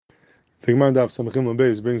The Gemara Daf Samachim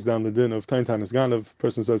Beis brings down the din of Tain Tanis Ganav.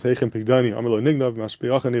 Person says, "Heichem Pigdani Amelo Nignav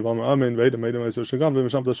Mashpiachani V'Amar Amen Ve'edem Edem Eser Shagav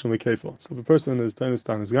V'Mesham Tashum Lekefel." So if a person is Tanis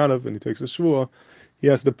Ganav and he takes a shvua, he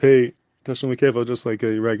has to pay Tashum Lekefel just like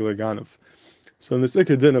a regular Ganav. So in the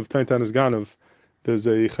second din of Tain Tanis Ganav, there's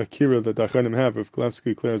a Chakira that Dachanim have. If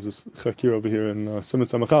Kولפسקי clears this Chakira over here in Siman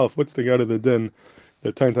Samachalef, what's the God of the din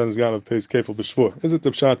that Tain Tanis Ganav pays Kefel b'shvua? Is it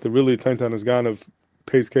the pshat that really Tain Tanis Ganav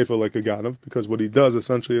pays kefil like a ganav, because what he does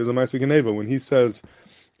essentially is a ma'aseh geneva. When he says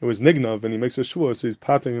it was nignav and he makes a shvur, so he's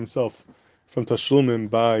patting himself from tashlumim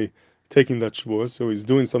by taking that shvur. So he's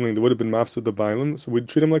doing something that would have been mafsed the bailim. So we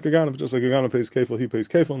treat him like a ganav, just like a ganav pays kefil, he pays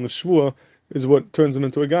kefil, and the shvur is what turns him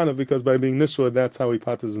into a ganav, because by being nishwa, that's how he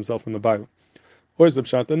patters himself from the bailim. Or is the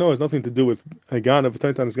pshat that no, it has nothing to do with a ganav.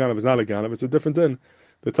 Tain Tanis Ganav is not a ganav; it's a different din.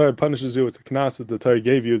 The Torah punishes you. It's a knas that the Torah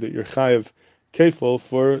gave you that you're chayev kefil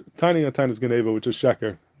for tiny a tainas geneva, which is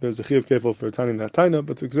sheker. There's a chiyav kefil for tiny that taina,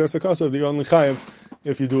 but it's exersa kasav that you're only chayev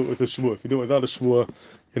if you do it with a shvur. If you do it without a shvur,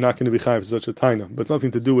 you're not going to be chayev for such a taina. But it's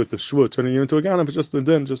nothing to do with the shvur turning you into a ganav. It's just the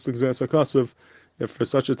din, just exersa kasav. If for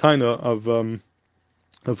such a taina of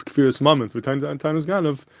kfiris mamint with tainas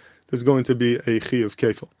ganav, there's going to be a chiyav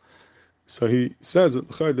kefil. So he says that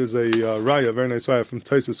there's a raya, very nice raya from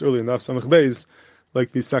Taisus earlier in Daf Samach Beis,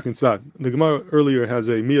 like the second sad. The Gemara earlier has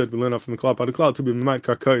a miyad we learn off from the Klal Padakal to be mimat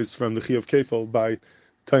karkais from the chiyav kefil by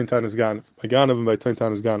Tain Tanis Ganav, by Ganav and by Tain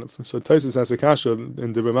Tanis Ganav. So Taisus has a kasha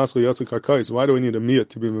in the B'maschal Yotze karkais. Why do we need a miyad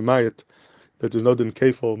to be mimayat that there's no din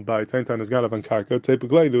kefil by Tain Tanis Ganav and karka?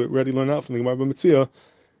 Tepeglei, we already learned out from the Gemara B'Metzia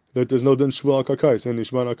that there's no din shvur al karkais and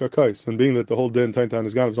nishman al karkais. And being that the whole din Tain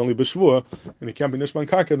Tanis Ganav is only b'shvur and it can't be nishman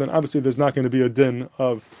karka, then obviously there's not going to be a din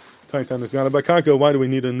of Tain Tanis Ganav by karka. Why do we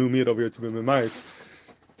need a new miyad over here to be mimayat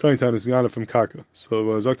Tain Tanis Ganav from karka?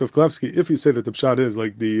 So Dr. Kولפسקי, if you say that the pshat is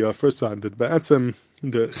like the first side, that ba'atzem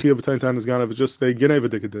the chiyav of Tain Tanis Ganav is just a geneva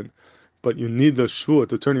dikadin, but you need the shvur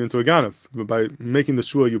to turn you into a ganav. By making the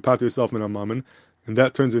shvur, you pat yourself min amamin, and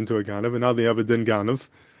that turns into a ganav, and now they have a din ganav.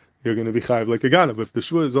 You're going to be chayiv like a ganav. If the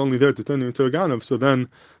shvur is only there to turn you into a ganav, so then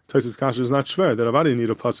Taisus kasha is not shver. That avadi need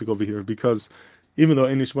a pasuk over here, because even though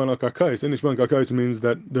enishman al karkais means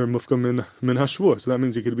that they're mufka min hashvur, so that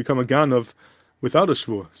means you could become a ganav without a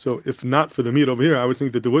shvur. So if not for the meat over here, I would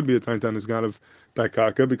think that there would be a Tain Tanis Ganav by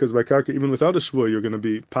karka, because by karka, even without a shvur, you're going to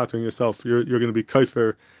be pattering yourself. You're going to be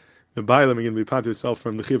kaifer the bailam. You're going to be pattering yourself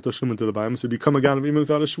from the chiyav tashlumin to the bailam. So you become a ganav even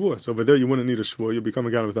without a shvur. So over there, you wouldn't need a shvur. You become a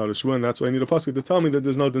ganav without a shvur, and that's why I need a pasuk to tell me that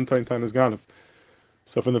there's no din Tain Tanis Ganav.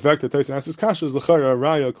 So from the fact that Taisus asks his kasha is l'chara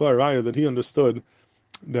raya, klar raya, that he understood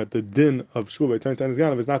that the din of shvur by Tain Tanis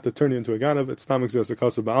Ganav is not to turn you into a ganav. It's tamik zeh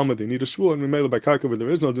sekasa ba'alma. They need a shvur, and remember by karka where there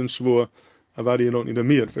is no din shvur, avadi you don't need a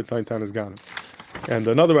miyad for Tain Tanis Ganav. And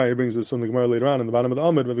another raya brings us from the Gemara later on in the bottom of the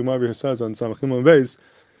Amud, where the Gemara here says on Samachim Beis,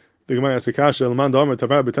 the Gemara asks a kasha, l'man da'amar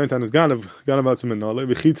tavar b'Tain Tanis Ganav, ganav atzmai nale,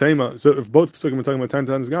 v'chi teima. So if both pesukim are talking about Tain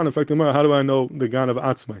Tanis Ganav, in fact, the Gemara, how do I know the ganav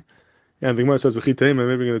atzmai? And the Gemara says, v'chi teima,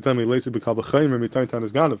 maybe you're going to tell me, leisi b'kal b'chayim, or Tain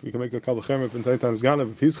Tanis Ganav. You can make a kal b'chayim from Tain Tanis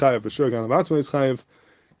Ganav. If he's chayav, for sure, ganav atzmai is chayav.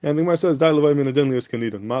 And the Gemara says, "Dai levay min adin lios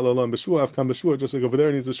kanidon." Ma'lo lam b'shvur, afkam b'shvur. Just like over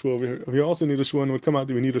there needs a shvur, over here also need a shvur, and it would come out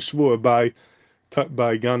that we need a shvur by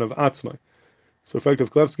ganav atzmai. So effective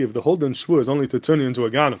Kولפسקי, if the whole din shvur is only to turn you into a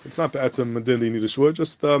ganav, it's not ba'atzem adin that you need a shvur.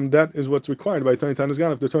 Just that is what's required by Tain Tanis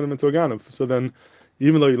Ganav to turn him into a ganav. So then,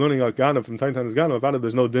 even though you're learning out ganav from Tain Tanis Ganav,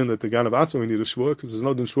 there's no din that the ganav atzmai we need a shvur, because there's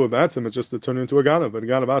no din shvur ba'atzem. It's just to turn you into a ganav. But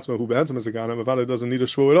ganav atzmai who ba'atzem is a ganav, avada doesn't need a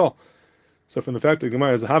shvur at all. So from the fact that Gemara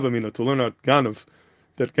has a havamina to learn out ganav,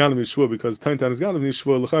 that ganav is shvur because Tain Tanis Ganav is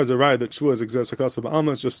shvur, l'char is a raya that shvur is exersa kasa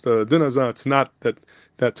ba'alma. It's just din azah. It's not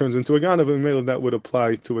that turns into a ganav, and maybe that would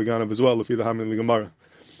apply to a ganav as well if either hamin the Gemara.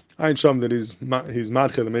 I ain't sham that he's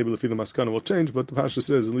madchel, and maybe if the maskana will change, but the pasha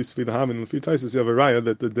says at least if the hamin and if Taisus you have a raya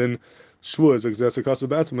that the din shvur is exersa kasa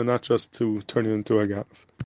ba'atzim and not just to turn you into a ganav.